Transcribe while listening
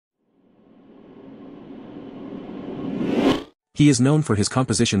He is known for his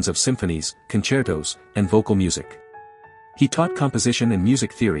compositions of symphonies, concertos, and vocal music. He taught composition and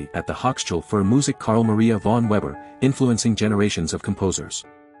music theory at the Hochschule für Musik Karl Maria von Weber, influencing generations of composers.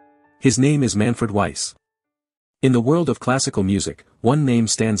 His name is Manfred Weiss. In the world of classical music, one name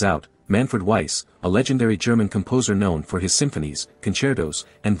stands out, Manfred Weiss, a legendary German composer known for his symphonies, concertos,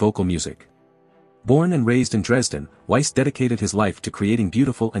 and vocal music. Born and raised in Dresden, Weiss dedicated his life to creating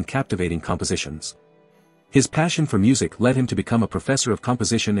beautiful and captivating compositions. His passion for music led him to become a professor of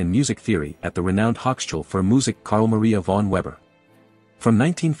composition and music theory at the renowned Hochschule für Musik Karl Maria von Weber. From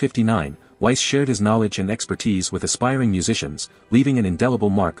 1959, Weiss shared his knowledge and expertise with aspiring musicians, leaving an indelible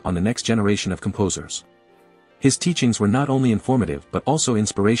mark on the next generation of composers. His teachings were not only informative but also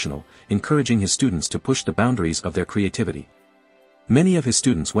inspirational, encouraging his students to push the boundaries of their creativity. Many of his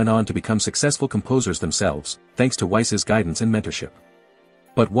students went on to become successful composers themselves, thanks to Weiss's guidance and mentorship.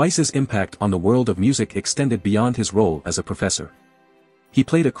 But Weiss's impact on the world of music extended beyond his role as a professor. He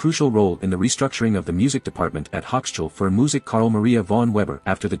played a crucial role in the restructuring of the music department at Hochschule für Musik Karl Maria von Weber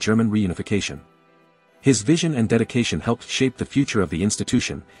after the German reunification. His vision and dedication helped shape the future of the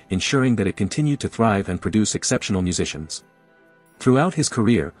institution, ensuring that it continued to thrive and produce exceptional musicians. Throughout his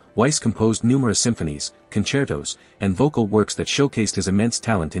career, Weiss composed numerous symphonies, concertos, and vocal works that showcased his immense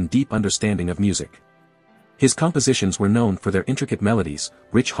talent and deep understanding of music. His compositions were known for their intricate melodies,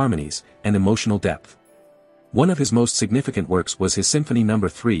 rich harmonies, and emotional depth. One of his most significant works was his Symphony No.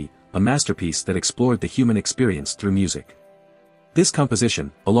 3, a masterpiece that explored the human experience through music. This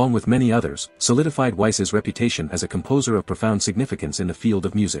composition, along with many others, solidified Weiss's reputation as a composer of profound significance in the field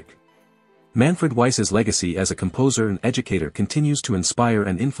of music. Manfred Weiss's legacy as a composer and educator continues to inspire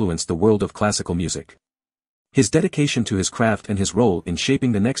and influence the world of classical music. His dedication to his craft and his role in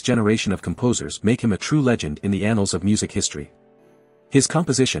shaping the next generation of composers make him a true legend in the annals of music history. His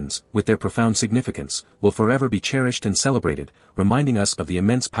compositions, with their profound significance, will forever be cherished and celebrated, reminding us of the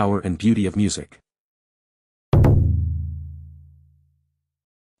immense power and beauty of music.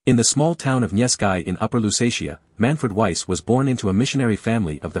 In the small town of Nyesgai in Upper Lusatia, Manfred Weiss was born into a missionary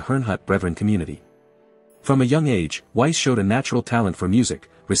family of the Herrnhut Brethren community. From a young age, Weiss showed a natural talent for music,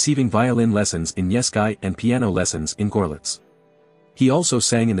 receiving violin lessons in Nyesgai and piano lessons in Gorlitz. He also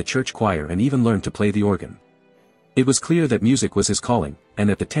sang in the church choir and even learned to play the organ. It was clear that music was his calling, and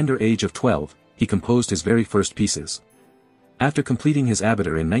at the tender age of 12, he composed his very first pieces. After completing his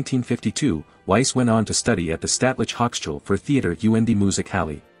Abitur in 1952, Weiss went on to study at the Staatliche Hochschule für Theater und Musik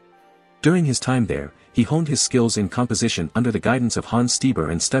Halle. During his time there, he honed his skills in composition under the guidance of Hans Stieber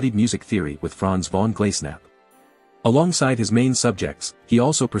and studied music theory with Franz von Glasenapp. Alongside his main subjects, he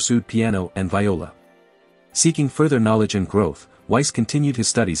also pursued piano and viola. Seeking further knowledge and growth, Weiss continued his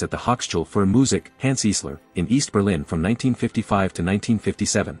studies at the Hochschule für Musik Hans Eisler in East Berlin from 1955 to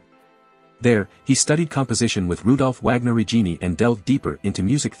 1957. There, he studied composition with Rudolf Wagner-Regini and delved deeper into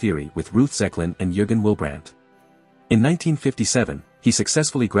music theory with Ruth Zeklin and Jürgen Wilbrandt. In 1957, he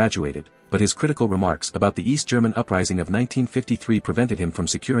successfully graduated, but his critical remarks about the East German uprising of 1953 prevented him from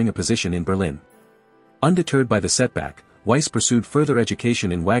securing a position in Berlin. Undeterred by the setback, Weiss pursued further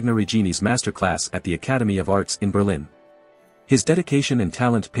education in Wagner-Regini's master class at the Academy of Arts in Berlin. His dedication and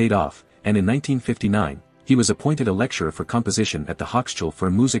talent paid off, and in 1959, he was appointed a lecturer for composition at the Hochschule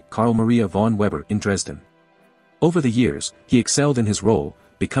für Musik Karl Maria von Weber in Dresden. Over the years, he excelled in his role,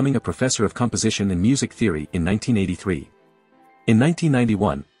 becoming a professor of composition and music theory in 1983. In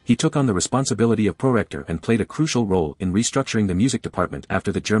 1991, he took on the responsibility of prorector and played a crucial role in restructuring the music department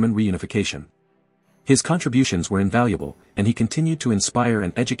after the German reunification. His contributions were invaluable, and he continued to inspire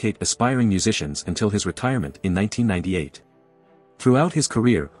and educate aspiring musicians until his retirement in 1998. Throughout his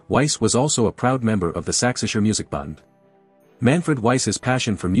career, Weiss was also a proud member of the Sächsischer Musikbund. Manfred Weiss's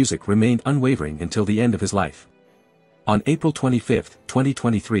passion for music remained unwavering until the end of his life. On April 25,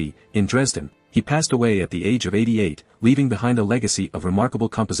 2023, in Dresden, he passed away at the age of 88, leaving behind a legacy of remarkable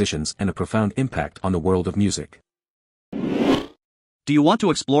compositions and a profound impact on the world of music. Do you want to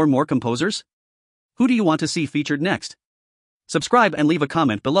explore more composers? Who do you want to see featured next? Subscribe and leave a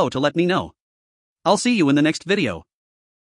comment below to let me know. I'll see you in the next video.